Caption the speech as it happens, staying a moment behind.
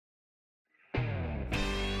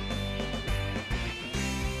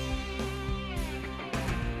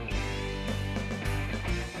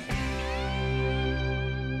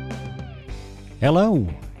Hello,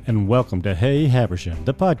 and welcome to Hey Habersham,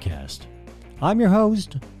 the podcast. I'm your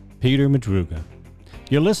host, Peter Madruga.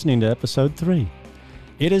 You're listening to episode 3.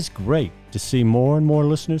 It is great to see more and more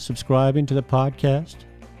listeners subscribing to the podcast.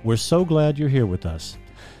 We're so glad you're here with us.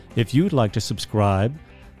 If you'd like to subscribe,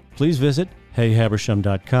 please visit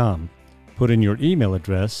heyhabersham.com. Put in your email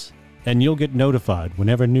address, and you'll get notified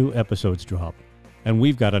whenever new episodes drop. And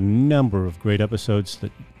we've got a number of great episodes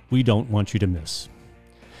that we don't want you to miss.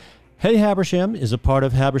 Hey Habersham is a part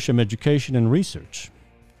of Habersham Education and Research.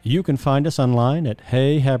 You can find us online at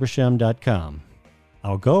heyhabersham.com.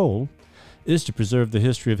 Our goal is to preserve the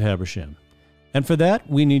history of Habersham, and for that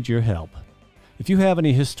we need your help. If you have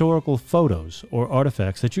any historical photos or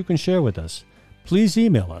artifacts that you can share with us, please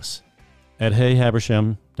email us at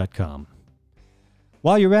heyhabersham.com.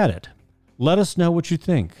 While you're at it, let us know what you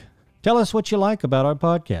think. Tell us what you like about our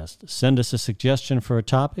podcast. Send us a suggestion for a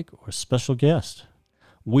topic or a special guest.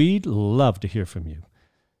 We'd love to hear from you.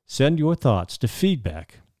 Send your thoughts to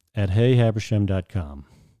feedback@heyhabersham.com.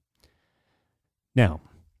 Now,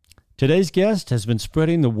 today's guest has been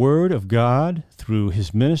spreading the word of God through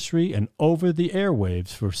his ministry and over the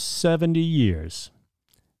airwaves for 70 years.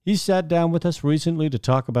 He sat down with us recently to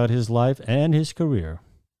talk about his life and his career.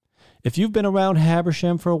 If you've been around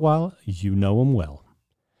Habersham for a while, you know him well.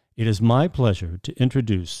 It is my pleasure to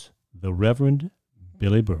introduce the Reverend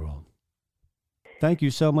Billy Burrell. Thank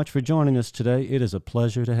you so much for joining us today. It is a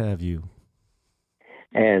pleasure to have you.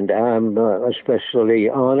 And I'm especially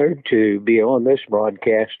honored to be on this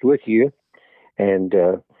broadcast with you.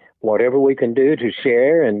 And whatever we can do to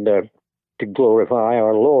share and to glorify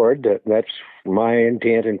our Lord, that's my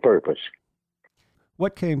intent and purpose.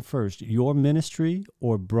 What came first, your ministry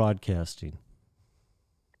or broadcasting?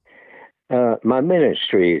 My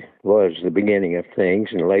ministry was the beginning of things,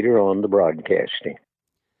 and later on the broadcasting.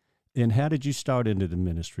 And how did you start into the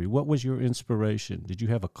ministry? What was your inspiration? Did you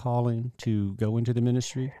have a calling to go into the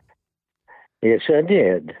ministry? Yes, I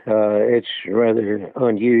did. It's rather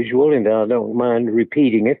unusual, and I don't mind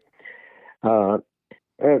repeating it.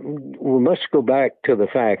 We must go back to the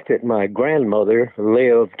fact that my grandmother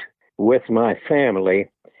lived with my family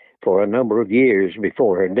for a number of years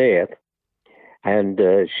before her death, and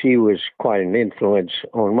she was quite an influence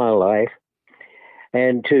on my life.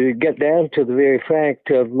 And to get down to the very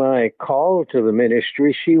fact of my call to the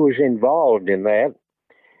ministry, she was involved in that,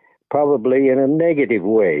 probably in a negative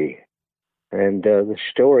way. And the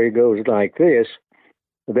story goes like this,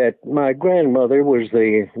 that my grandmother was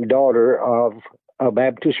the daughter of a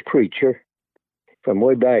Baptist preacher from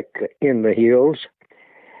way back in the hills.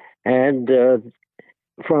 And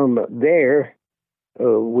from there,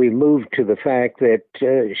 we moved to the fact that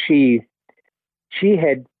she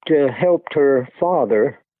had helped her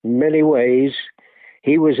father in many ways.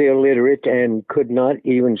 He was illiterate and could not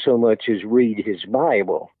even so much as read his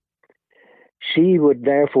Bible. She would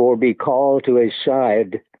therefore be called to his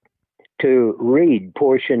side to read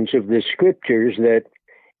portions of the scriptures that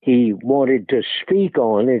he wanted to speak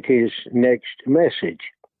on at his next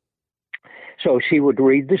message. So she would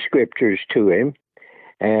read the scriptures to him,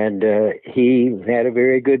 and he had a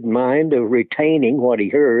very good mind of retaining what he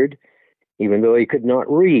heard, even though he could not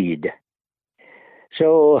read.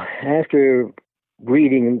 So after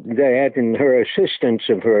reading that and her assistance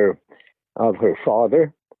of her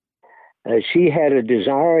father, she had a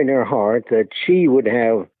desire in her heart that she would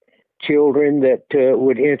have children that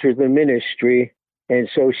would enter the ministry, and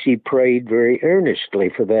so she prayed very earnestly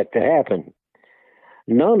for that to happen.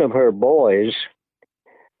 None of her boys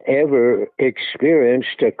ever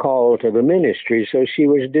experienced a call to the ministry, so she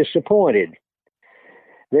was disappointed.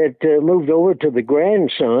 That moved over to the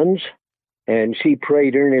grandsons, and she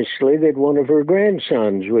prayed earnestly that one of her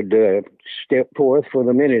grandsons would step forth for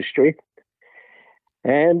the ministry.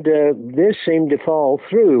 And this seemed to fall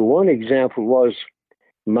through. One example was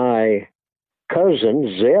my cousin,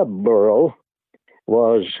 Zeb Burrell,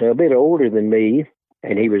 was a bit older than me,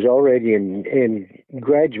 and he was already in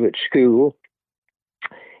graduate school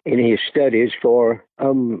in his studies for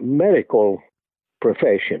a medical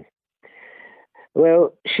profession.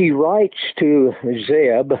 Well, she writes to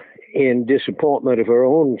Zeb in disappointment of her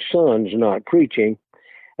own sons not preaching,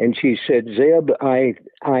 and she said, Zeb, I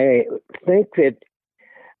think that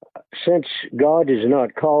since God has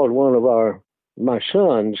not called one of my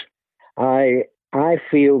sons, I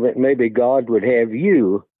feel that maybe God would have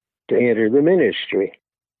you to enter the ministry.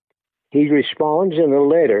 He responds in a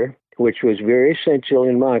letter, which was very essential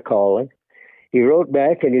in my calling. He wrote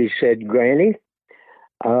back and he said, Granny,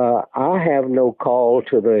 I have no call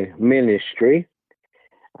to the ministry.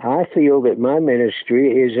 I feel that my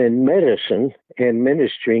ministry is in medicine and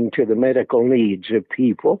ministering to the medical needs of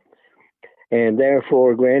people. And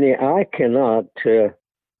therefore, Granny, I cannot say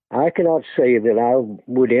that I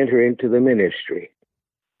would enter into the ministry.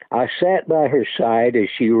 I sat by her side as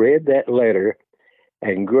she read that letter,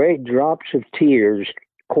 and great drops of tears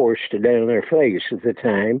coursed down her face at the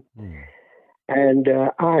time. And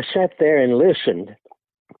I sat there and listened.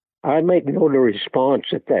 I made no response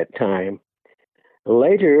at that time.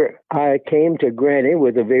 Later, I came to Granny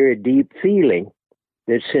with a very deep feeling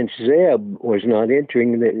that since Zeb was not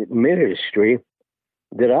entering the ministry,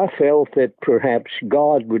 that I felt that perhaps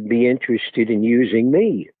God would be interested in using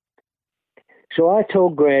me. So I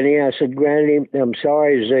told Granny, I said, Granny, I'm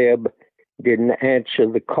sorry Zeb didn't answer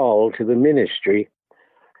the call to the ministry,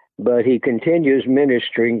 but he continues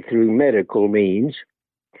ministering through medical means.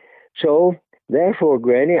 So, therefore,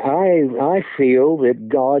 Granny, I feel that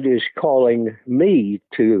God is calling me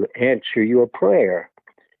to answer your prayer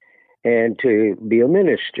and to be a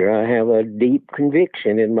minister. I have a deep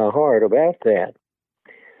conviction in my heart about that.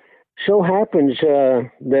 So happens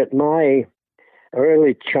that my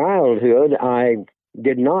early childhood, I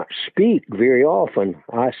did not speak very often.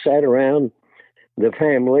 I sat around the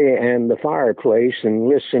family and the fireplace and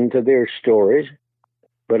listened to their stories,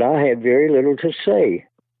 but I had very little to say.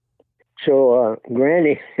 So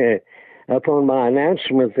Granny, upon my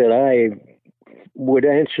announcement that I would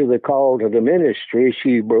answer the call to the ministry,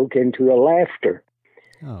 she broke into a laughter.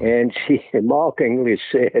 Oh. And she mockingly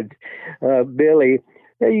said, Billy,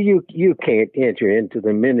 you can't enter into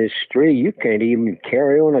the ministry. You can't even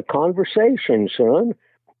carry on a conversation, son.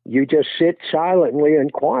 You just sit silently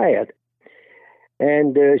and quiet.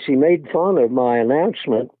 And she made fun of my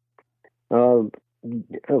announcement.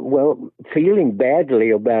 Well, feeling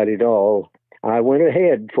badly about it all, I went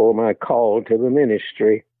ahead for my call to the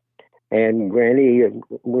ministry. And Granny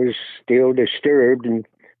was still disturbed, and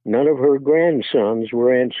none of her grandsons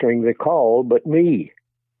were answering the call but me.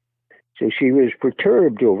 So she was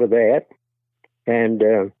perturbed over that. And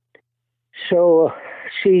so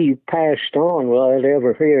she passed on without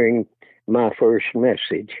ever hearing my first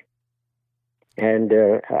message. And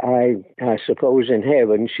I suppose in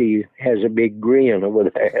heaven she has a big grin over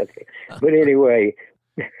that. But anyway,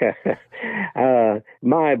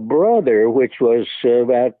 my brother, which was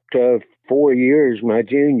about 4 years my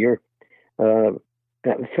junior,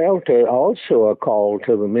 felt also a call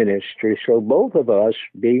to the ministry. So both of us,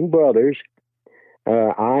 being brothers,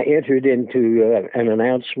 I entered into an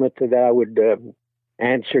announcement that I would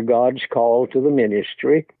answer God's call to the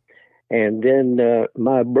ministry. And then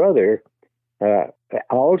my brother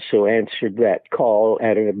also answered that call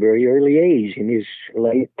at a very early age, in his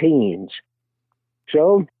late teens.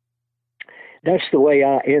 So that's the way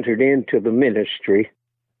I entered into the ministry.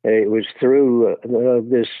 It was through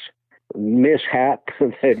this mishap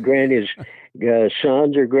that Granny's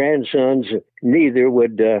sons or grandsons, neither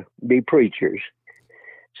would be preachers.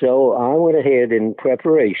 So I went ahead in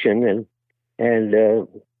preparation and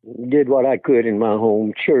did what I could in my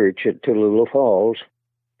home church at Tallulah Falls.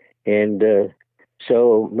 And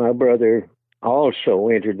so my brother also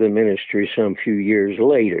entered the ministry some few years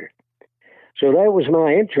later. So that was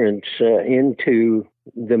my entrance into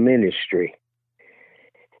the ministry.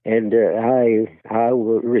 And I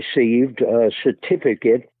received a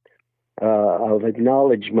certificate of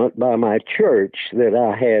acknowledgement by my church that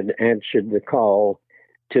I had answered the call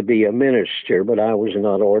to be a minister, but I was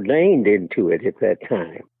not ordained into it at that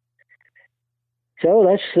time. So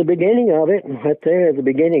that's the beginning of it, right there at the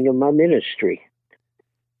beginning of my ministry.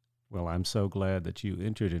 Well, I'm so glad that you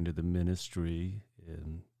entered into the ministry,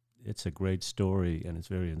 and it's a great story, and it's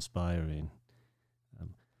very inspiring.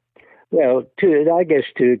 Well,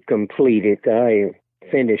 to complete it, I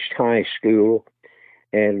finished high school,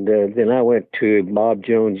 and then I went to Bob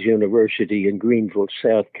Jones University in Greenville,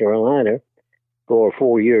 South Carolina, for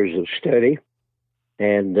 4 years of study,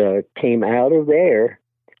 and came out of there.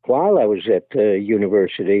 While I was at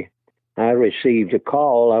university, I received a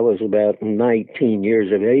call. I was about 19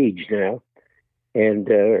 years of age now, and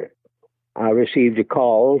I received a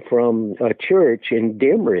call from a church in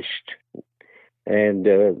Demorest, and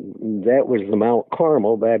that was the Mount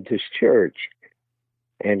Carmel Baptist Church.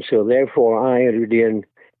 And so therefore I entered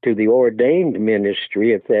into the ordained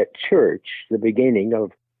ministry at that church, the beginning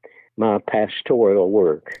of my pastoral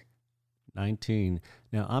work. 19.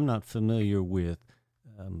 Now, I'm not familiar with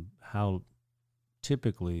how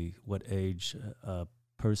typically what age a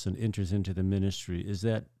person enters into the ministry. Is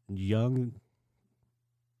that young?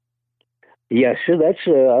 Yes, sir, that's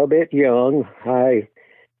a bit young.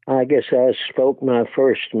 I guess I spoke my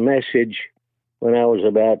first message when I was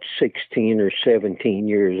about 16 or 17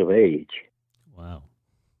 years of age. Wow.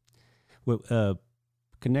 Well,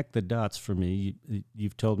 connect the dots for me.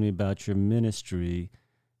 You've told me about your ministry.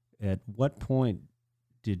 At what point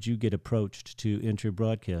did you get approached to enter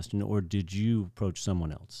broadcasting, or did you approach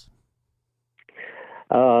someone else?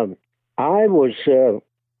 I was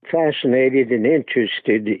fascinated and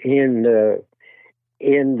interested in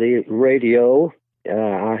the radio.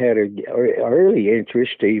 I had an early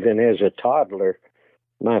interest, even as a toddler.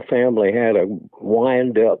 My family had a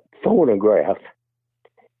wind-up phonograph,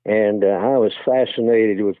 and I was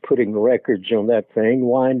fascinated with putting records on that thing,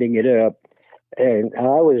 winding it up, and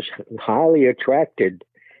I was highly attracted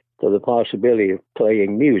to the possibility of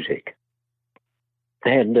playing music.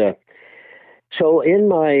 And so in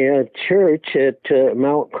my church at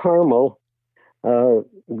Mount Carmel,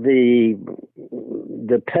 the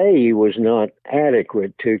pay was not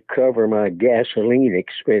adequate to cover my gasoline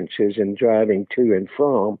expenses and driving to and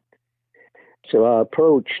from. So I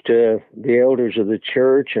approached the elders of the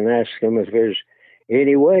church and asked them if there's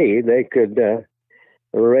any way they could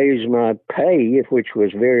raise my pay, which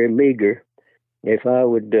was very meager, if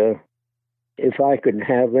I could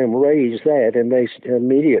have them raise that. And they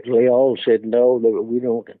immediately all said, no, that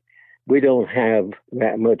we don't have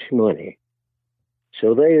that much money.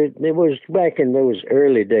 So it was back in those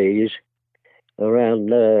early days,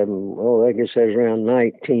 around, I guess that was around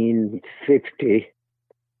 1950,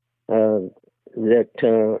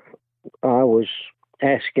 that I was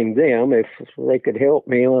asking them if they could help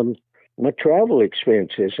me on my travel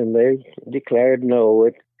expenses, and they declared no.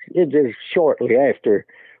 It was shortly after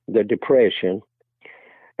the Depression.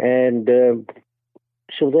 And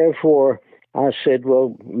so therefore I said,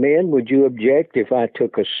 well, men, would you object if I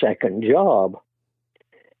took a second job?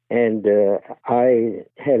 And I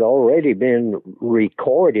had already been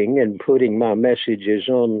recording and putting my messages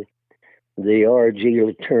on the R.G.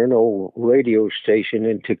 Letourneau radio station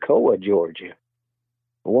in Toccoa, Georgia.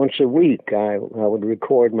 Once a week, I would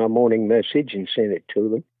record my morning message and send it to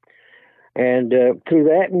them. And through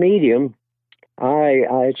that medium,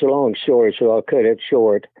 it's a long story, so I'll cut it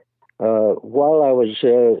short. While I was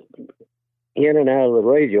in and out of the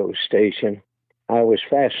radio station, I was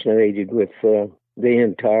fascinated with the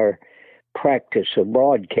entire practice of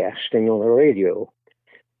broadcasting on the radio.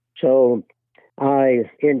 So I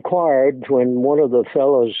inquired when one of the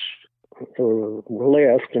fellows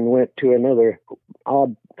left and went to another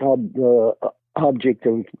object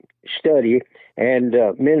of study and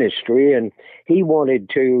ministry, and he wanted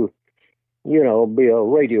to, be a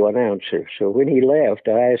radio announcer. So when he left,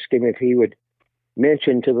 I asked him if he would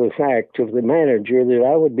mention to the fact of the manager that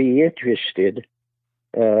I would be interested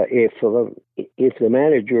if the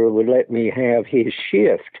manager would let me have his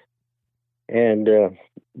shift and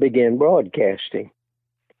begin broadcasting.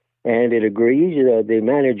 And it agreed. The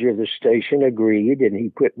manager of the station agreed, and he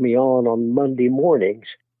put me on Monday mornings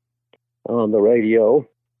on the radio.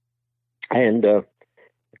 And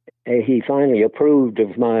he finally approved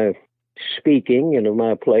of my speaking and of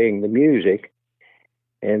my playing the music.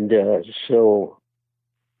 And so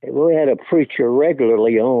we had a preacher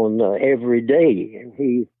regularly on every day. And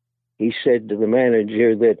he said to the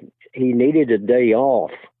manager that he needed a day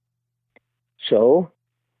off. So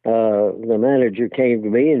the manager came to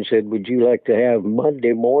me and said, would you like to have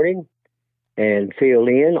Monday morning and fill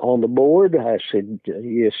in on the board? I said,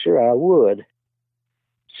 yes, sir, I would.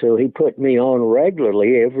 So he put me on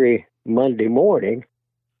regularly every Monday morning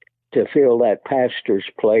to fill that pastor's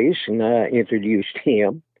place, and I introduced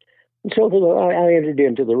him. And so I entered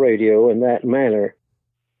into the radio in that manner,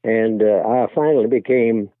 and I finally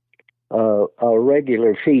became a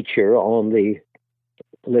regular feature on the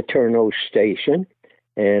Letourneau station,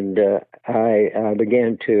 and I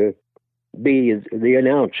began to be the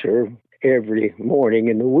announcer every morning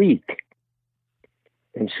in the week.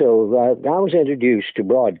 And so I was introduced to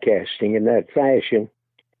broadcasting in that fashion.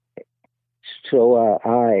 So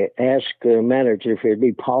I asked the manager if it'd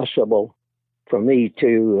be possible for me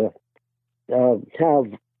to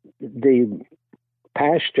have the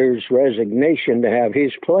pastor's resignation to have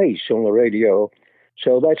his place on the radio.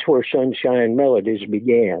 So that's where Sunshine Melodies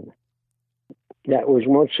began. That was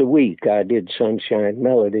once a week I did Sunshine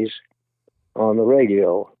Melodies on the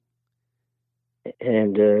radio.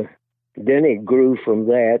 And then it grew from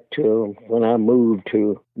that to when I moved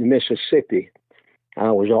to Mississippi.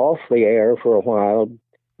 I was off the air for a while,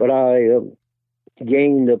 but I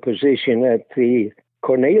gained a position at the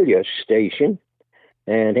Cornelius station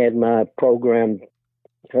and had my program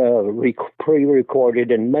pre-recorded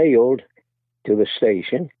and mailed to the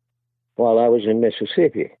station while I was in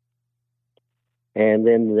Mississippi. And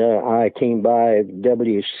then I came by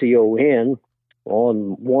WCON on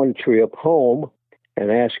one trip home and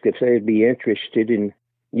asked if they'd be interested in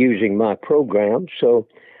using my program. So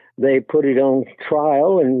they put it on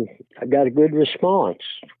trial, and I got a good response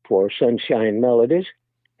for Sunshine Melodies.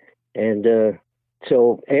 And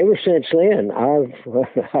so ever since then,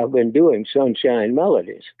 I've been doing Sunshine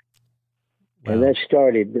Melodies. Wow. And that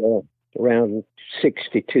started around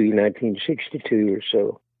 1962 or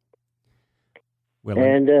so. Well,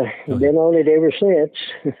 and been on it ever since.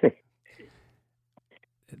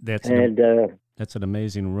 That's an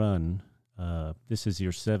amazing run. This is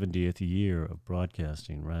your 70th year of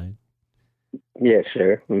broadcasting, right? Yes,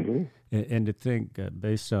 sir. Mm-hmm. And to think,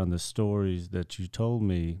 based on the stories that you told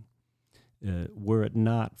me, were it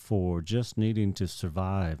not for just needing to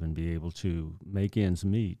survive and be able to make ends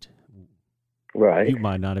meet, right, you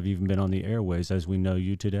might not have even been on the airways as we know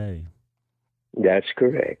you today. That's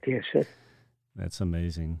correct. Yes, sir. That's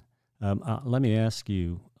amazing. Let me ask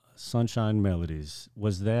you, Sunshine Melodies,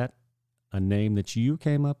 was that a name that you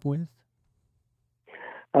came up with?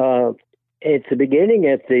 At the beginning,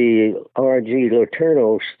 at the R.G.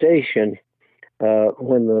 Letourneau station,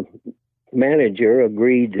 when the manager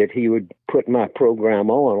agreed that he would put my program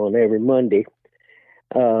on every Monday,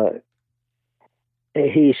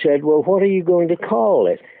 he said, "Well, what are you going to call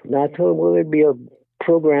it?" And I told him, "Well, it'd be a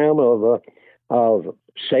program of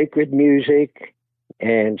sacred music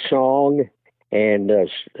and song and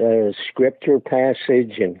scripture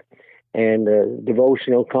passage and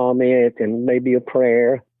devotional comment and maybe a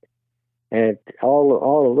prayer, and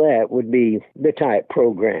all of that would be the type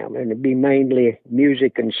program, and it'd be mainly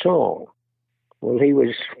music and song." Well, he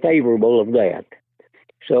was favorable of that.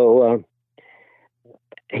 So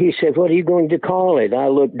he said, "What are you going to call it?" I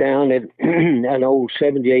looked down at an old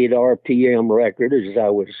 78 RPM record, as I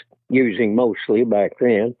was using mostly back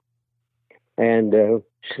then, and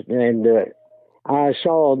I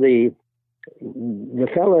saw the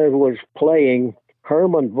fellow was playing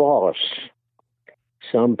Herman Voss.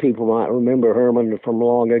 Some people might remember Herman from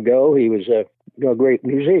long ago. He was a great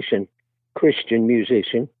musician, Christian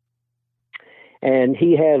musician. And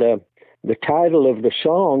he had the title of the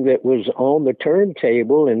song that was on the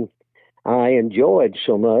turntable, and I enjoyed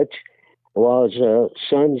so much, was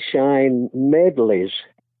Sunshine Medleys.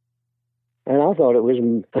 And I thought it was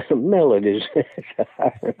melodies.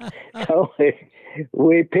 So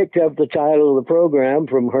we picked up the title of the program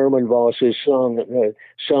from Herman Voss's song,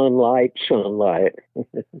 Sunlight, Sunlight.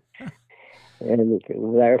 And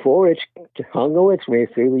therefore, it's hung with me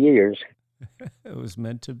through the years. It was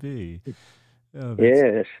meant to be. Oh,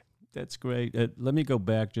 yes. That's great. Let me go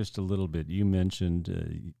back just a little bit. You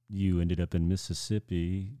mentioned you ended up in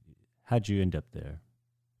Mississippi. How'd you end up there?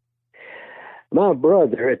 My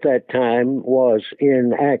brother at that time was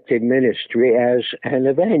in active ministry as an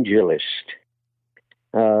evangelist.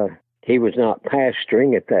 He was not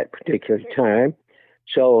pastoring at that particular time,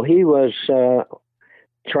 so he was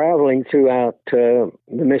traveling throughout the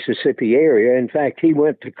Mississippi area. In fact, he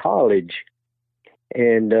went to college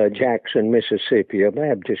in Jackson, Mississippi, a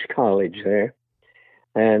Baptist college there.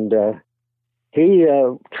 And he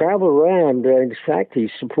traveled around. In fact, he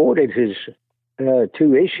supported his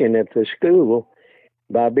tuition at the school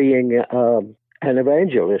by being an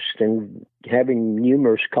evangelist and having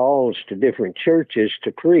numerous calls to different churches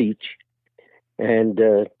to preach and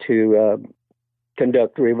to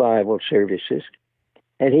conduct revival services.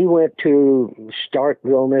 And he went to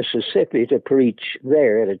Starkville, Mississippi to preach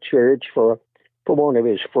there at a church for one of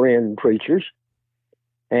his friend preachers.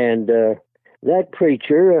 And that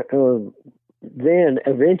preacher then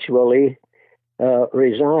eventually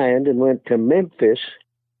resigned and went to Memphis,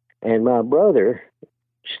 and my brother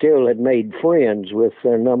still had made friends with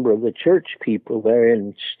a number of the church people there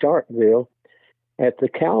in Starkville at the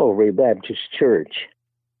Calvary Baptist Church.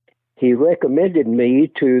 He recommended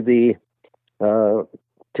me to the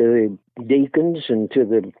deacons and to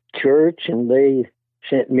the church, and they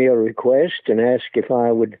sent me a request and asked if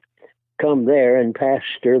I would come there and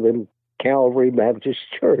pastor the Calvary Baptist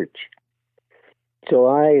Church. So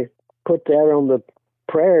I put that on the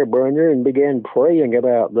prayer burner and began praying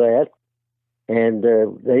about that. And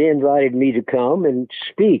they invited me to come and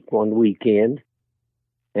speak one weekend.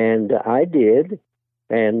 And I did.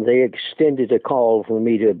 And they extended a call for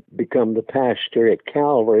me to become the pastor at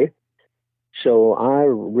Calvary. So I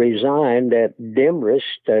resigned at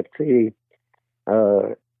Demorest at the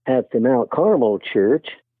Mount Carmel Church.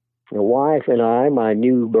 The wife and I, my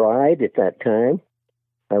new bride at that time,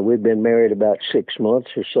 we'd been married about 6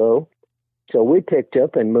 months or so. So we picked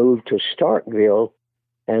up and moved to Starkville,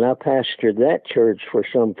 and I pastored that church for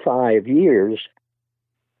some 5 years.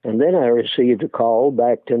 And then I received a call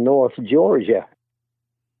back to North Georgia.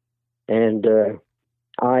 And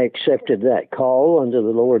I accepted that call under the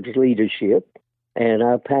Lord's leadership and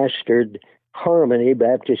I pastored Harmony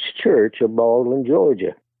Baptist Church of Baldwin,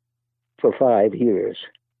 Georgia, for 5 years.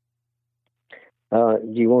 Do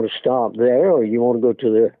you want to stop there, or you want to go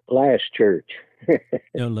to the last church?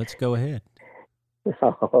 No, let's go ahead.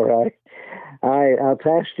 All right. I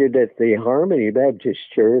pastored at the Harmony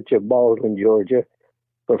Baptist Church of Baldwin, Georgia,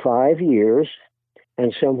 for 5 years,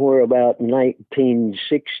 and somewhere about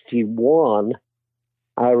 1961,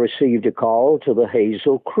 I received a call to the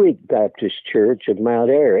Hazel Creek Baptist Church of Mount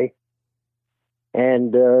Airy,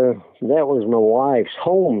 and that was my wife's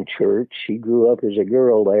home church. She grew up as a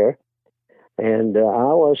girl there, and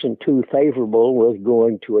I wasn't too favorable with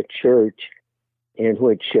going to a church in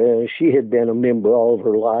which she had been a member all of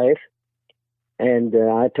her life. And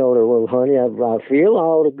I told her, well, honey, I feel I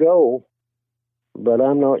ought to go, but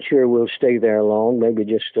I'm not sure we'll stay there long, maybe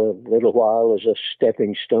just a little while as a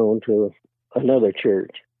stepping stone to another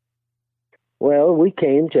church. Well, we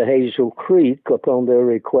came to Hazel Creek upon their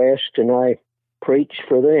request, and I preached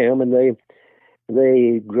for them, and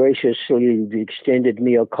they graciously extended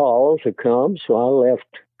me a call to come, so I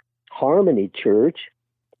left Harmony Church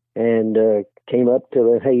and came up to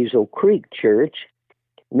the Hazel Creek Church,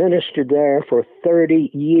 ministered there for 30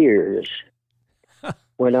 years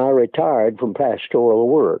when I retired from pastoral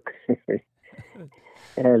work.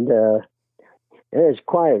 And it was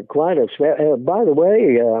quite a, by the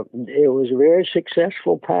way, it was a very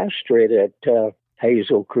successful pastorate at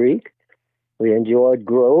Hazel Creek. We enjoyed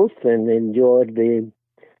growth and enjoyed the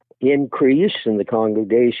increase in the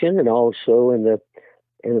congregation and also in the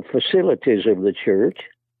facilities of the church.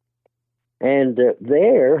 And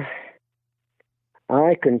there,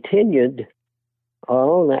 I continued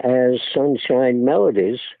on as Sunshine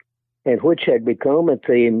Melodies, and which had become at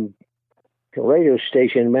the radio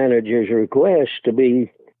station manager's request to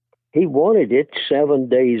be, he wanted it 7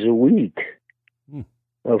 days a week,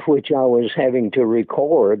 of which I was having to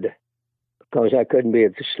record because I couldn't be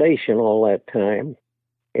at the station all that time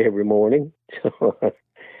every morning.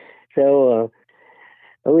 So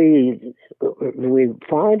we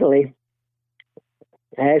finally,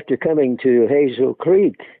 after coming to Hazel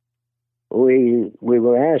Creek, we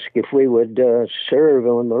were asked if we would serve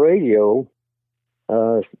on the radio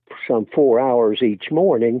some 4 hours each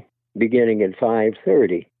morning, beginning at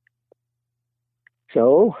 5:30.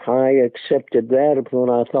 So I accepted that upon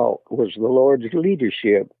I thought was the Lord's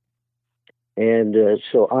leadership. And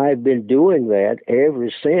so I've been doing that ever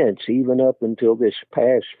since, even up until this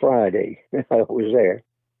past Friday. I was there.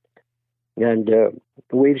 And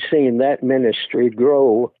we've seen that ministry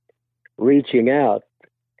grow, reaching out.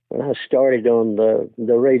 When I started on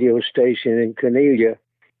the radio station in Cornelia,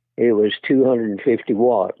 it was 250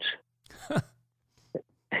 watts.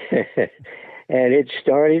 And it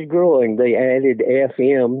started growing. They added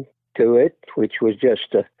FM to it, which was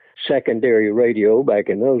just a secondary radio back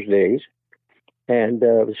in those days, and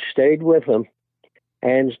stayed with them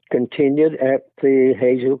and continued at the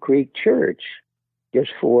Hazel Creek Church,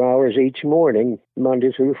 just 4 hours each morning,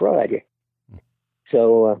 Monday through Friday.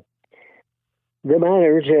 So the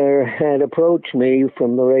manager had approached me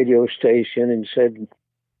from the radio station and said,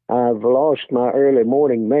 I've lost my early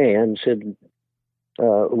morning man, said,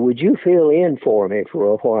 would you fill in for me for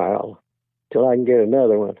a while till I can get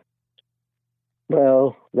another one?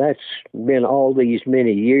 Well, that's been all these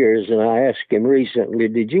many years, and I asked him recently,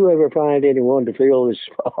 did you ever find anyone to fill this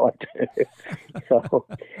spot?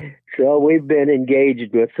 So we've been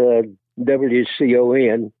engaged with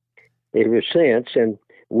WCON ever since, and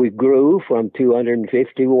we grew from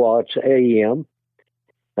 250 watts AM,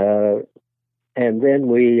 and then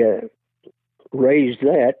we raised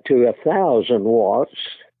that to 1,000 watts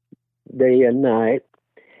day and night.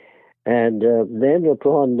 And then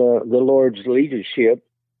upon the Lord's leadership,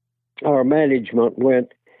 our management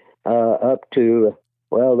went up to,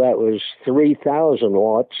 well, that was 3,000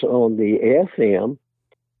 watts on the FM.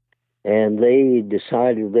 And they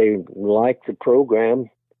decided they liked the program.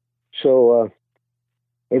 So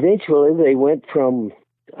eventually they went from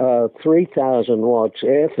 3,000 watts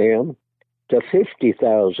FM to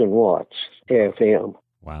 50,000 watts FM.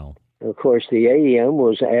 Wow. Of course, the AM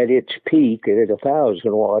was at its peak at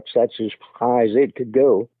 1,000 watts. That's as high as it could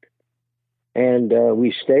go. And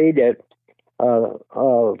we stayed at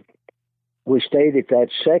that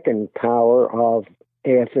second power of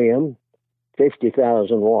FM,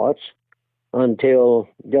 50,000 watts, until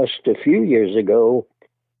just a few years ago,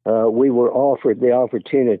 we were offered the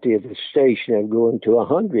opportunity at the station of going to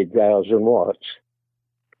 100,000 watts.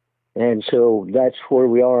 And so that's where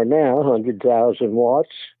we are now, 100,000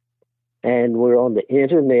 watts. And we're on the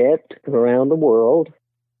internet around the world.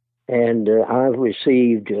 And I've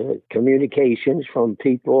received communications from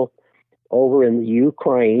people over in the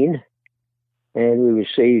Ukraine, and we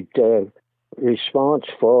received response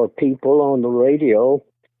for people on the radio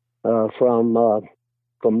from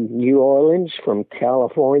New Orleans, from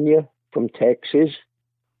California, from Texas,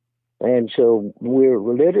 and so we're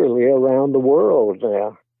literally around the world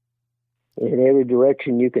now, in every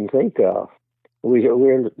direction you can think of.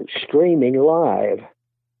 We're streaming live.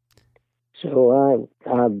 So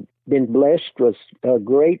I've been blessed with a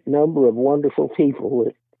great number of wonderful people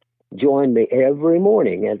that join me every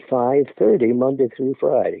morning at 5:30, Monday through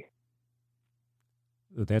Friday.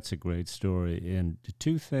 That's a great story. And the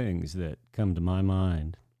two things that come to my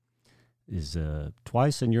mind is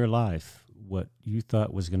twice in your life, what you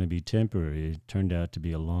thought was going to be temporary turned out to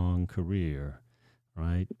be a long career,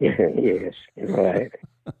 right? Yes, right.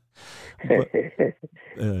 But,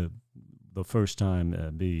 the first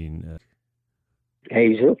time being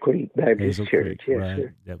Hazel Creek Baptist Hazel Church, Creek, yes, right?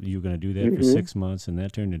 sir. That you were going to do that for 6 months, and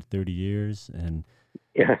that turned into 30 years, and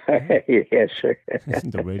Yes, sir.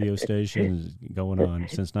 the radio station is going on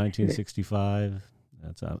since 1965.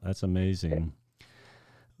 That's amazing.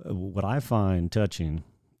 What I find touching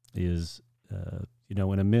is, in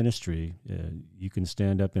a ministry, you can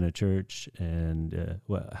stand up in a church, and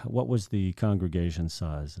what was the congregation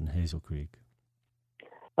size in Hazel Creek?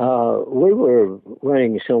 We were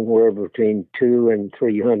running somewhere between 200 and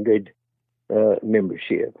 300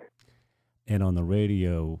 membership. And on the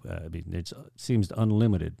radio, it seems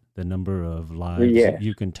unlimited, the number of lives that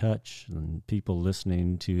you can touch and people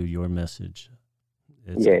listening to your message.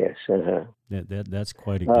 Yes. That's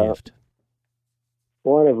quite a gift.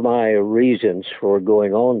 One of my reasons for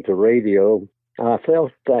going on to radio, I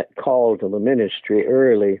felt that call to the ministry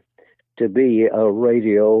early to be a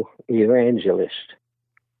radio evangelist.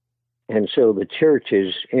 And so the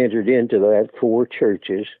churches entered into that, 4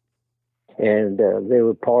 churches, and they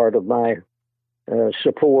were part of my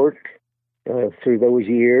support through those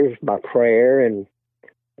years by prayer and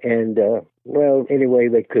any way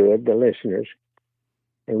they could, the listeners.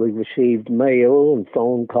 And we received mail and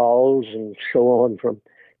phone calls and so on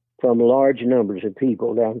from large numbers of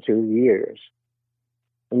people down through the years.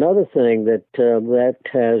 Another thing that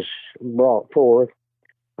has brought forth,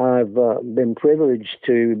 I've been privileged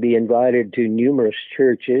to be invited to numerous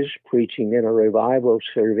churches preaching in a revival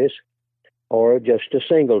service or just a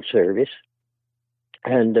single service,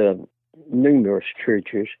 and numerous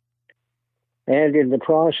churches. And in the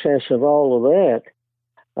process of all of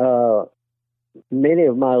that, many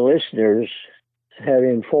of my listeners have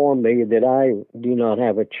informed me that I do not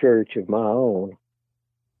have a church of my own,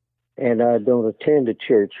 and I don't attend a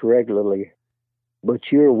church regularly,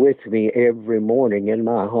 but you're with me every morning in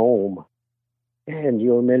my home, and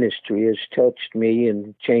your ministry has touched me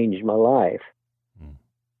and changed my life.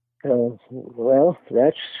 Well,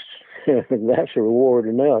 that's that's reward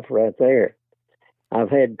enough right there.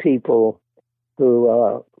 I've had people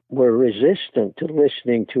who were resistant to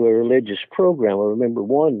listening to a religious program. I remember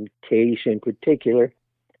one case in particular.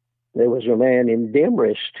 There was a man in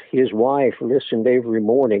Demorest. His wife listened every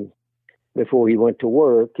morning before he went to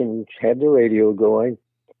work and had the radio going,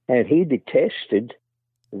 and he detested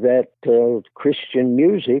that Christian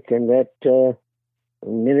music and that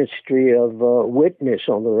ministry of witness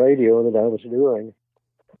on the radio that I was doing.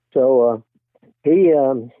 So he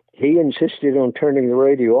insisted on turning the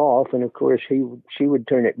radio off, and of course she would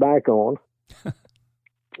turn it back on.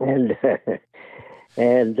 and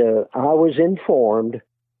I was informed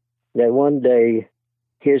that one day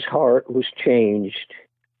his heart was changed.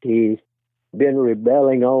 He'd been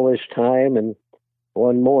rebelling all this time, and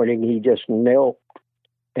one morning he just knelt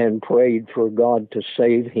and prayed for God to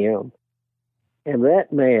save him. And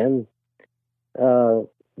that man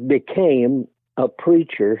became a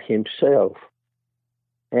preacher himself.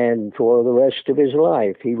 And for the rest of his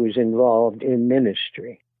life, he was involved in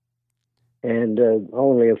ministry. And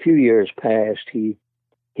only a few years passed, he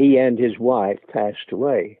and his wife passed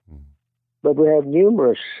away. But we have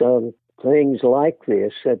numerous things like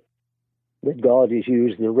this that God has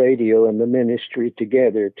used the radio and the ministry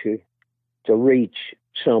together to reach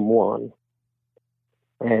someone.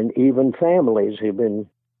 And even families have been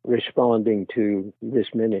responding to this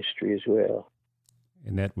ministry as well.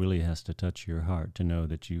 And that really has to touch your heart to know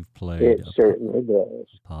that you've played It certainly does.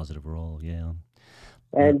 Positive role, yeah.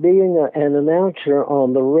 And being an announcer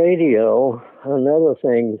on the radio, another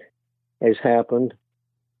thing has happened.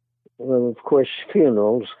 Well, of course,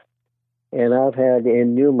 funerals. And I've had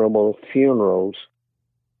innumerable funerals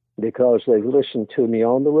because they've listened to me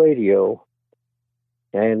on the radio.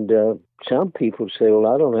 And some people say, well,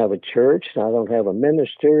 I don't have a church, I don't have a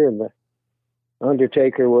minister, and the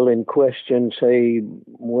undertaker will in question say,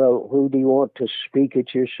 well, who do you want to speak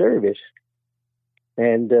at your service?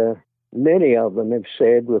 And many of them have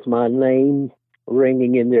said, with my name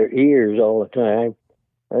ringing in their ears all the time,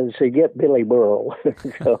 they say, "Get Billy Burrell."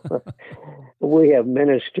 So we have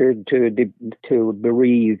ministered to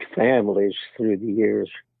bereaved families through the years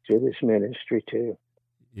through this ministry too.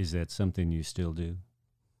 Is that something you still do?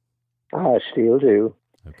 I still do.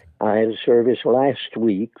 Okay. I had a service last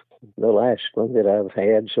week, the last one that I've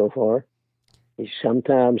had so far. It's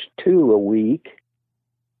sometimes two a week.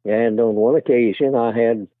 And on one occasion, I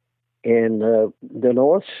had in the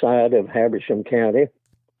north side of Habersham County,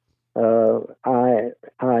 I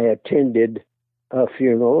attended a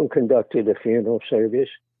funeral and conducted a funeral service.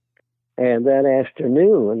 And that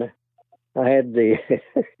afternoon, I had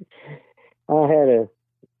I had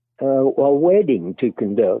a wedding to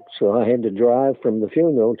conduct, so I had to drive from the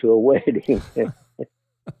funeral to a wedding.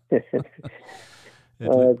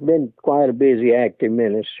 It's been quite a busy, active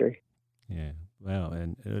ministry. Yeah. Well,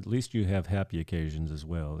 and at least you have happy occasions as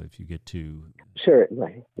well if you get to.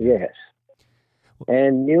 Certainly, yes.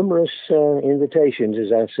 And numerous invitations,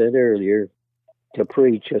 as I said earlier, to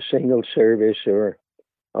preach a single service or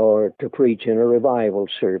to preach in a revival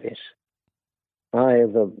service. I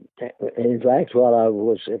have, in fact, while I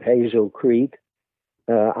was at Hazel Creek,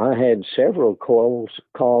 I had several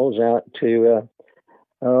calls out to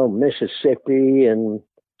Mississippi and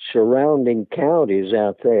surrounding counties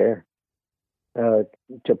out there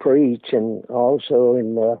to preach, and also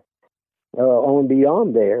in on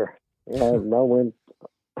beyond there. I went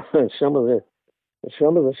some of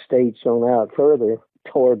the states on out further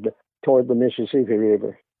toward the Mississippi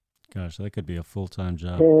River. Gosh, that could be a full-time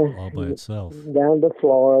job all by itself. Down to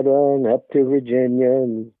Florida and up to Virginia,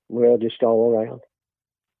 and well, just all around.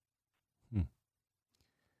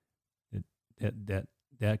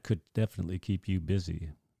 That could definitely keep you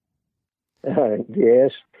busy.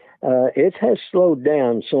 Yes, it has slowed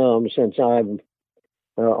down some since I've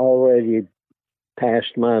already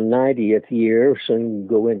passed my 90th year, soon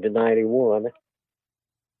go into 91,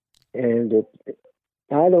 and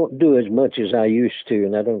I don't do as much as I used to,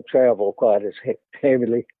 and I don't travel quite as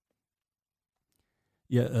heavily.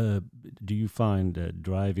 Yeah. Do you find that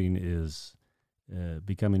driving is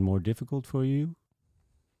becoming more difficult for you?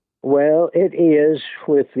 Well, it is,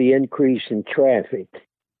 with the increase in traffic.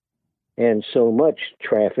 And so much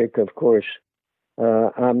traffic, of course,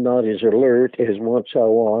 I'm not as alert as once I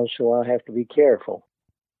was, so I have to be careful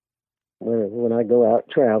when I go out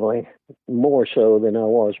traveling, more so than I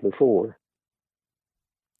was before.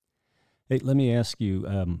 Hey, let me ask you,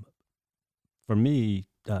 for me,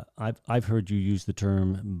 I've heard you use the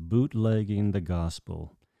term bootlegging the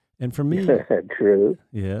gospel. And for me, true.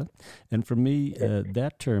 Yeah. And for me,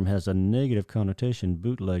 that term has a negative connotation,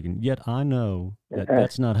 bootlegging. Yet I know that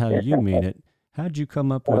that's not how you mean it. How'd you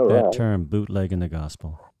come up with that term, bootlegging the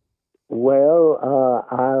gospel? Well,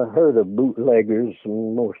 I heard of bootleggers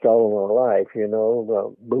most all of my life,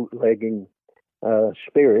 bootlegging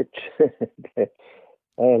spirits.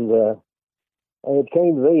 And it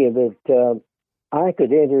came to me that I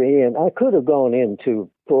could enter in, I could have gone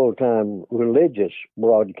into full-time religious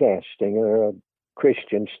broadcasting or a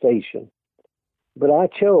Christian station, but I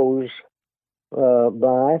chose,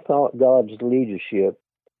 by I thought God's leadership,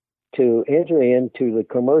 to enter into the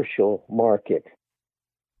commercial market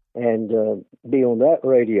and be on that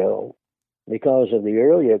radio because of the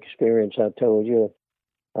earlier experience I told you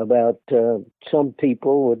about. Some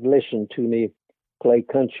people would listen to me play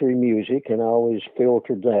country music, and I always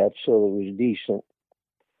filtered that so it was decent.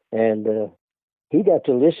 And he got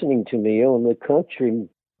to listening to me on the country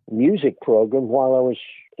music program while I was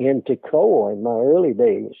in Toccoa in my early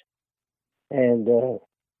days, and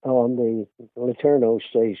on the Laterno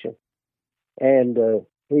station. And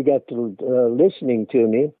he got to listening to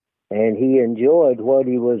me, and he enjoyed what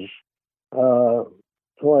he was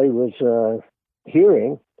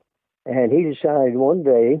hearing. And he decided one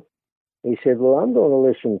day, he said, "Well, I'm going to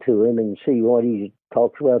listen to him and see what he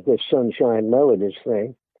talks about, this Sunshine Melodies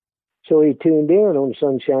thing." So he tuned in on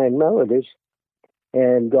Sunshine Melodies,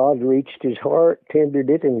 and God reached his heart, tended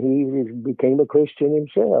it, and he became a Christian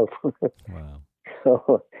himself. Wow.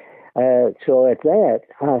 So at that,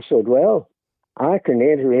 I said, well, I can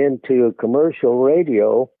enter into a commercial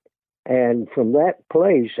radio, and from that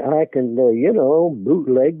place, I can,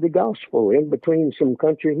 bootleg the gospel in between some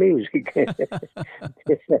country music.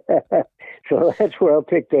 So that's where I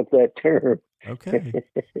picked up that term. Okay.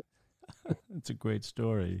 That's a great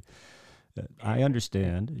story. I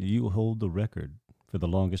understand you hold the record for the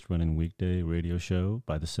longest running weekday radio show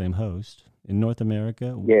by the same host in North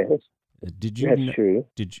America. Yes. That's true.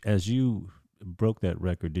 As you broke that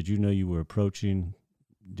record, did you know you were approaching?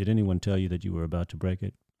 Did anyone tell you that you were about to break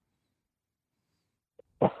it?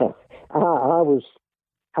 I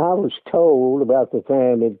was told about the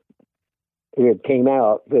time it came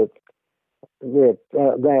out that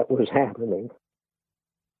was happening,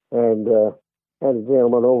 and had a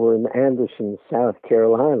gentleman over in Anderson, South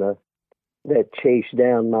Carolina, that chased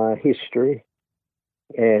down my history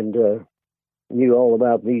and knew all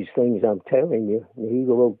about these things I'm telling you. He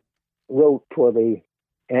wrote for the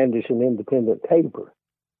Anderson Independent paper,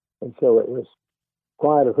 and so it was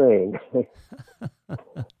quite a thing.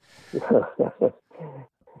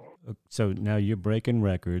 So now you're breaking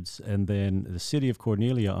records, and then the city of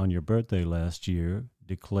Cornelia on your birthday last year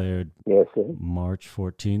declared Yes, sir. March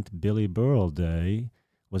 14th Billy Burrell Day.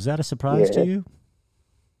 Was that a surprise to you?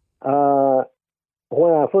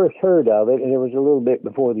 When I first heard of it, and it was a little bit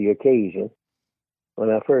before the occasion, when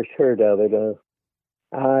I first heard of it,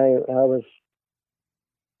 I was,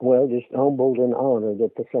 well, just humbled and honored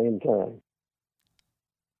at the same time.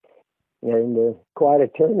 And quite a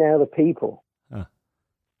turnout of people. Huh.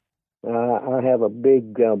 I have a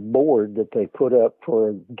big board that they put up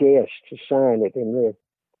for guests to sign it, and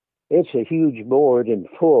it's a huge board and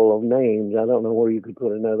full of names. I don't know where you could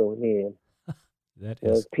put another one in. That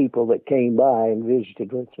is people that came by and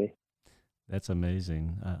visited with me. That's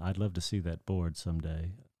amazing. I'd love to see that board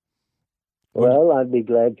someday. Well, I'd be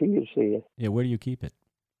glad for you to see it. Yeah, where do you keep it?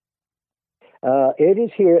 It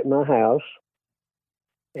is here at my house.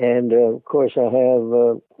 And, of course, I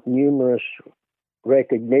have numerous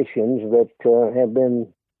recognitions that have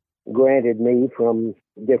been granted me from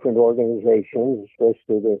different organizations,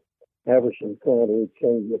 especially the Haversham County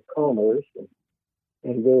Chamber of Commerce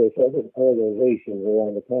and various other organizations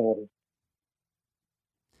around the county.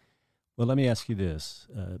 Well, let me ask you this.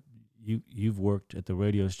 You've worked at the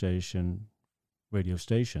radio stations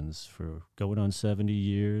for going on 70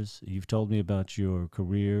 years. You've told me about your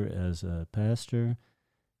career as a pastor.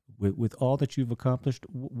 With all that you've accomplished,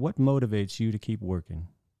 what motivates you to keep working?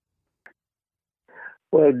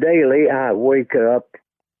 Well, daily I wake up,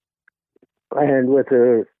 and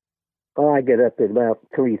I get up at about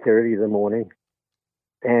 3:30 in the morning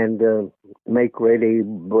and make ready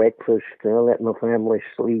breakfast, let my family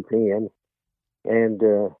sleep in, and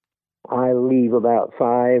I leave about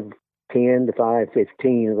 5:10 to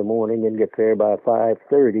 5:15 in the morning and get there by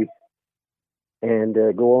 5:30. And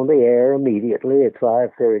go on the air immediately at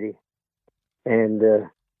 5:30. And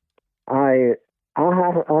I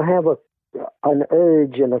have an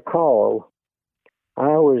urge and a call.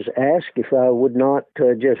 I was asked if I would not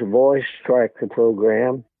just voice track the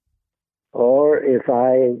program, or if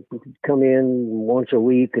I could come in once a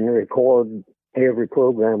week and record every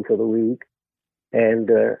program for the week. And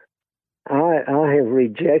I have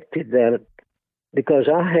rejected that because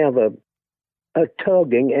I have a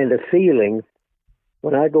tugging and a feeling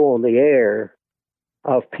when I go on the air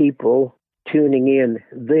of people tuning in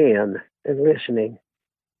then and listening.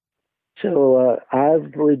 So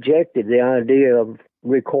I've rejected the idea of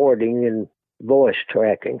recording and voice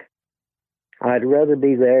tracking. I'd rather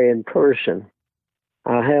be there in person.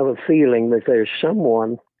 I have a feeling that there's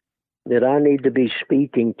someone that I need to be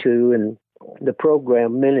speaking to and the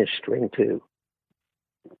program ministering to.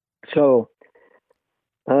 So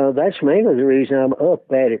that's mainly the reason I'm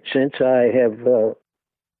up at it, since I have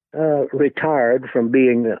retired from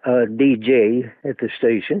being a DJ at the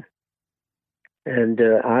station, and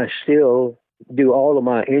I still do all of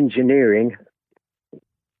my engineering.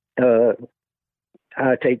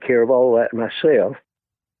 I take care of all that myself.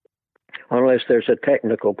 Unless there's a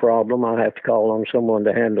technical problem, I have to call on someone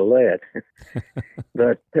to handle that.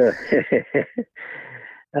 But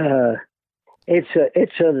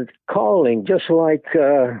it's a calling, just like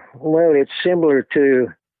it's similar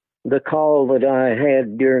to the call that I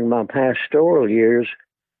had during my pastoral years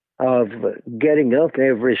of getting up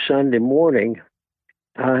every Sunday morning.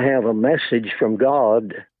 I have a message from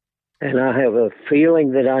God, and I have a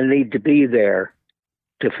feeling that I need to be there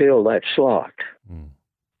to fill that slot. Mm.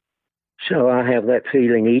 So I have that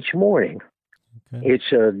feeling each morning. Okay.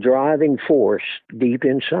 It's a driving force deep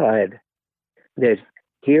inside that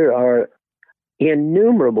here are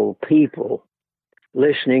innumerable people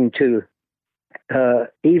listening to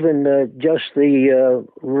even just the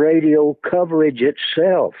radio coverage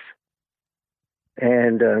itself,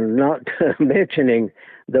 and not mentioning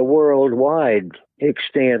the worldwide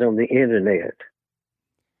extent on the internet.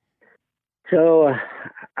 So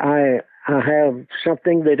I have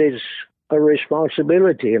something that is a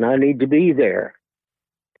responsibility, and I need to be there.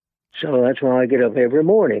 So that's why I get up every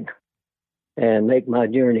morning and make my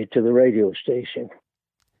journey to the radio station.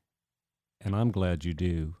 And I'm glad you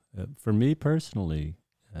do. For me personally,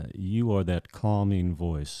 you are that calming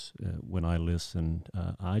voice when I listen.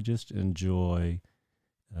 I just enjoy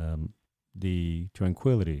the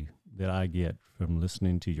tranquility that I get from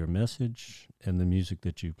listening to your message and the music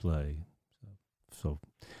that you play. So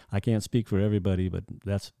I can't speak for everybody, but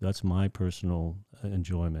that's my personal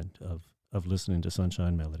enjoyment of listening to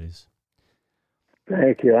Sunshine Melodies.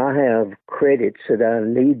 Thank you. I have credits that I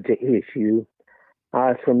need to issue.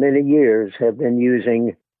 I, for many years, have been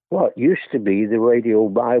using what used to be the radio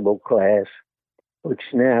Bible class, which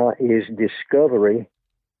now is Discovery,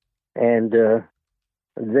 and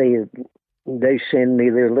they send me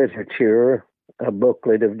their literature, a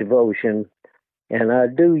booklet of devotion, and I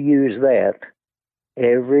do use that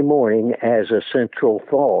every morning as a central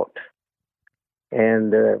thought.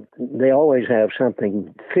 And they always have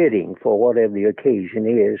something fitting for whatever the occasion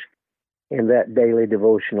is in that daily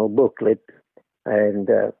devotional booklet, and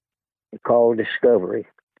called Discovery.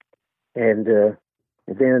 And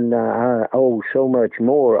then I owe so much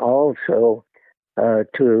more also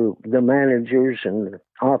to the managers and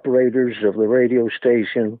operators of the radio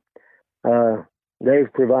station.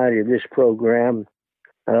 They've provided this program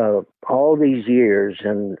all these years,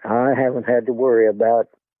 and I haven't had to worry about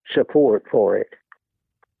support for it.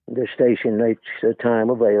 The station makes the time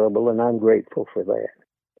available, and I'm grateful for that.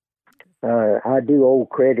 I do owe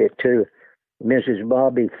credit to Mrs.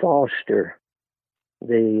 Bobby Foster,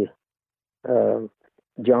 the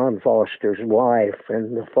John Foster's wife,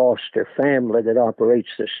 and the Foster family that operates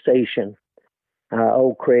the station. I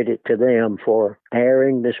owe credit to them for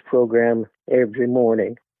airing this program every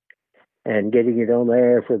morning and getting it on the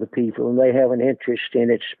air for the people, and they have an interest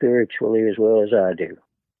in it spiritually as well as I do.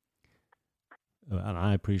 And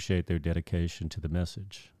I appreciate their dedication to the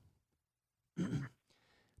message.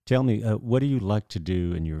 Tell me, what do you like to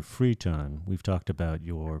do in your free time? We've talked about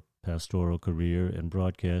your pastoral career and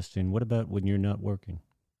broadcasting. What about when you're not working?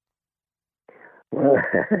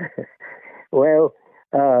 Well,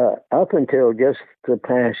 up until just the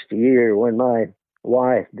past year, when my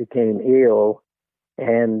wife became ill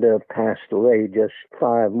and passed away just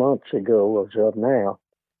 5 months ago as of now,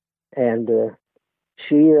 and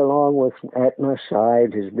she, along with at my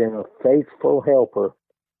side, has been a faithful helper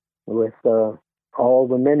with all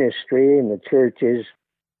the ministry and the churches.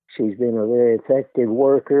 She's been a very effective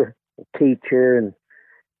worker, teacher,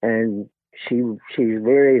 and she's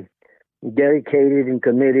very dedicated and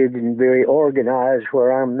committed and very organized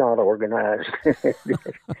where I'm not organized.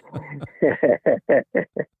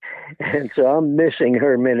 And so I'm missing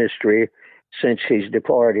her ministry since she's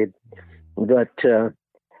departed. But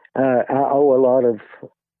I owe a lot of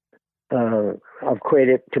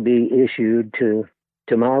credit to be issued to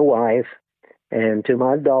my wife and to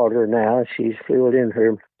my daughter now. She's filled in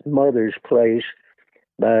her mother's place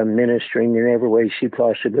by ministering in every way she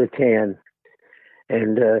possibly can.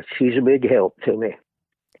 And she's a big help to me.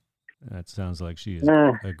 That sounds like she is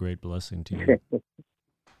a great blessing to you.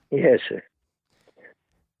 Yes, sir.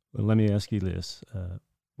 Well, let me ask you this.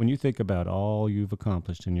 When you think about all you've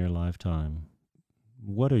accomplished in your lifetime,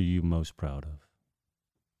 what are you most proud of?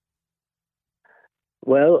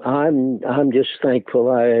 Well, I'm just thankful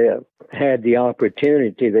I had the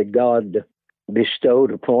opportunity that God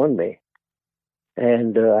bestowed upon me.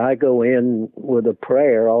 And I go in with a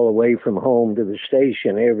prayer all the way from home to the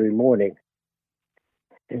station every morning.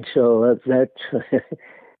 And so that's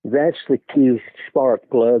the key spark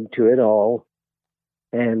plug to it all.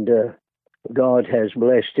 And God has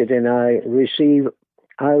blessed it, and I receive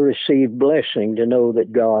blessing to know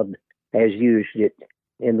that God has used it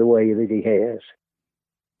in the way that He has.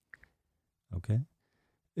 Okay.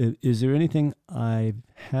 Is there anything I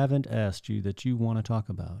haven't asked you that you want to talk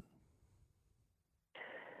about?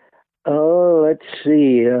 Oh, let's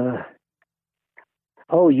see.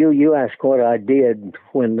 You asked what I did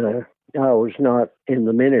when I was not in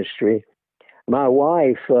the ministry. My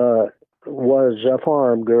wife was a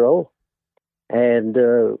farm girl, and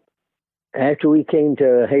after we came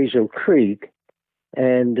to Hazel Creek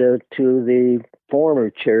and to the former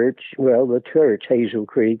church, the church Hazel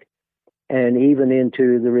Creek, and even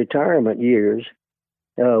into the retirement years,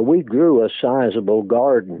 we grew a sizable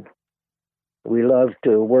garden. We loved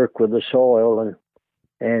to work with the soil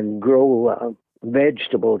and grow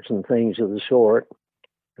vegetables and things of the sort,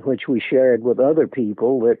 which we shared with other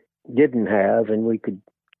people that didn't have, and we could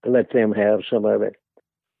let them have some of it.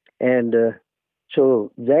 And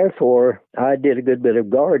so therefore, I did a good bit of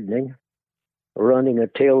gardening, running a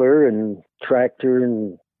tiller and tractor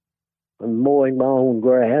and mowing my own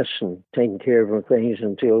grass and taking care of things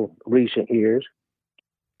until recent years.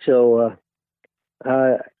 So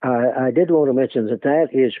I did want to mention that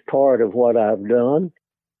is part of what I've done.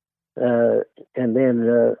 And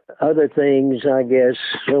then other things, I guess,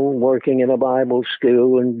 working in a Bible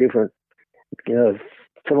school and different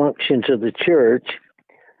functions of the church,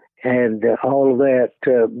 and all of that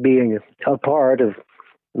being a part of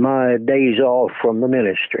my days off from the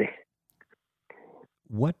ministry.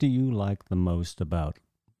 What do you like the most about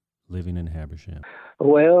living in Habersham?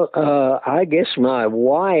 Well, I guess my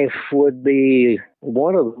wife would be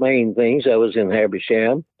one of the main things. I was in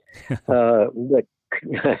Habersham, but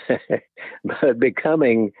but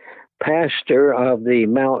becoming pastor of the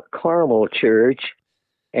Mount Carmel Church,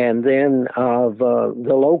 and then of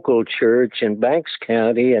the local church in Banks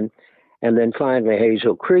County, and then finally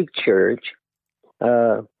Hazel Creek Church.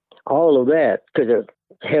 All of that could have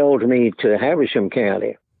held me to Habersham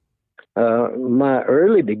County. My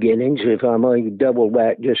early beginnings, if I may double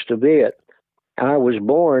back just a bit, I was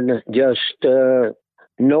born just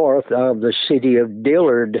north of the city of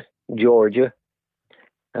Dillard, Georgia.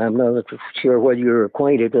 I'm not sure whether you're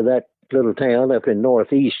acquainted with that little town up in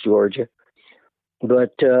northeast Georgia,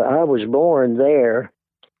 but I was born there.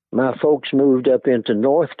 My folks moved up into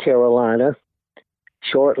North Carolina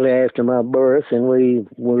shortly after my birth, and we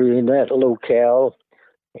were in that locale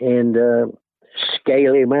in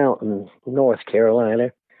Scaly Mountain, North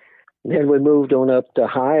Carolina. Then we moved on up to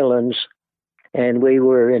Highlands, and we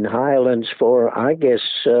were in Highlands for, I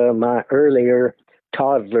guess, my earlier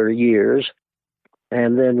toddler years.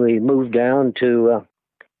 And then we moved down to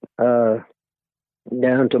Mountain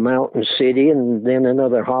City, and then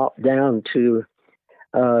another hop down to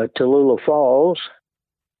Tallulah Falls,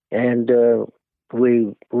 and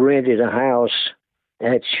we rented a house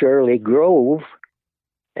at Shirley Grove,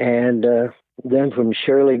 and then from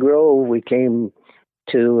Shirley Grove we came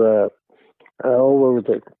to over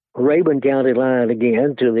the Rabun County line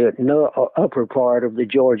again to the upper part of the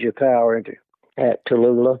Georgia Power at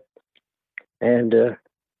Tallulah. And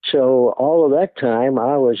so all of that time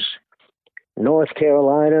I was North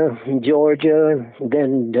Carolina, Georgia,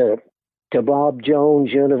 then to Bob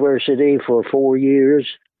Jones University for 4 years,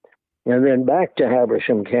 and then back to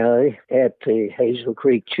Habersham County at the Hazel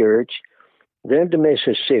Creek Church, then to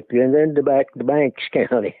Mississippi, and then back to Banks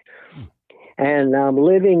County. And I'm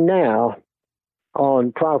living now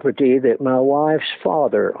on property that my wife's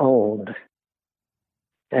father owned,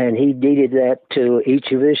 and he deeded that to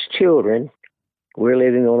each of his children. We're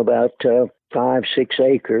living on about 5-6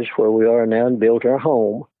 acres where we are now, and built our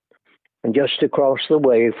home, and just across the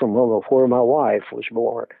way from where my wife was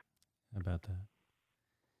born. How about that?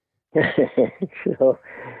 So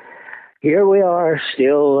here we are,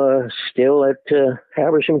 still at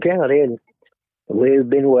Habersham County, and we've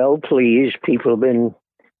been well pleased. People have been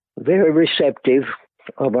very receptive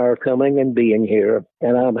of our coming and being here,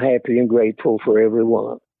 and I'm happy and grateful for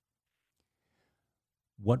everyone.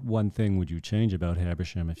 What one thing would you change about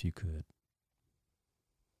Habersham if you could?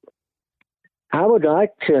 I would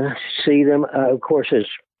like to see them, of course, as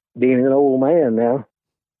being an old man now,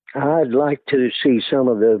 I'd like to see some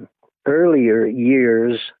of the earlier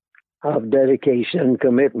years of dedication and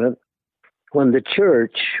commitment when the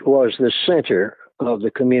church was the center of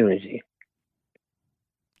the community.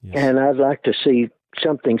 Yes. And I'd like to see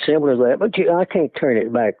something similar to that, but I can't turn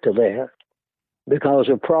it back to that because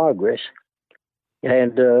of progress.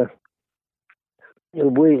 And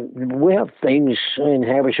we have things in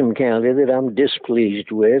Habersham County that I'm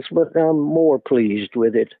displeased with, but I'm more pleased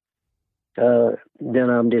with it than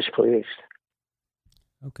I'm displeased.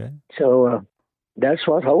 Okay. So that's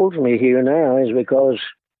what holds me here now, is because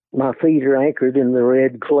my feet are anchored in the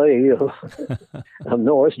red clay of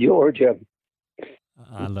North Georgia.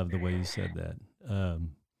 I love the way you said that.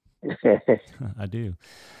 I do.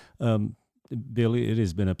 Billy, it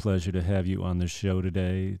has been a pleasure to have you on the show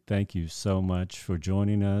today. Thank you so much for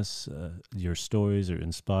joining us. Your stories are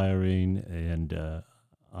inspiring, and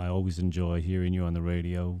I always enjoy hearing you on the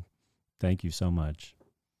radio. Thank you so much.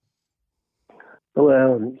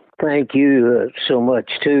 Well, thank you so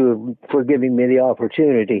much, too, for giving me the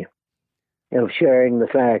opportunity of sharing the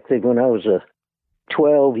fact that when I was a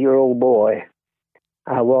 12-year-old boy,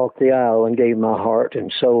 I walked the aisle and gave my heart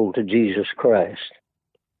and soul to Jesus Christ.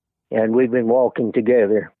 And we've been walking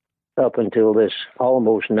together up until this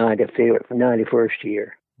almost 91st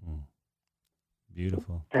year.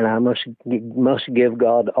 Beautiful. And I must give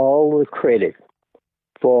God all the credit,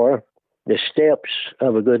 for the steps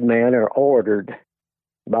of a good man are ordered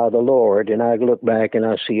by the Lord. And I look back and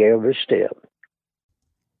I see every step.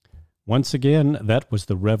 Once again, that was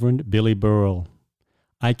the Reverend Billy Burrell.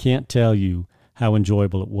 I can't tell you how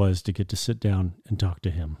enjoyable it was to get to sit down and talk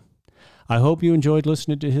to him. I hope you enjoyed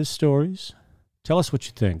listening to his stories. Tell us what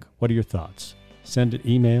you think. What are your thoughts? Send an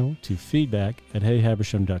email to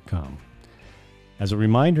feedback@heyhabersham.com. As a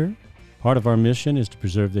reminder, part of our mission is to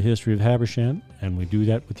preserve the history of Habersham, and we do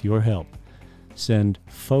that with your help. send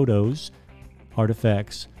photos,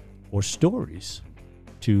 artifacts, or stories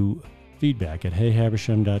to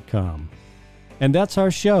feedback@heyhaversham.com. And that's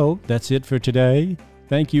our show. That's it for today.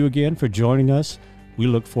 Thank you again for joining us. We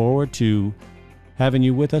look forward to having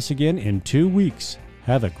you with us again in 2 weeks.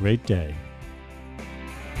 Have a great day.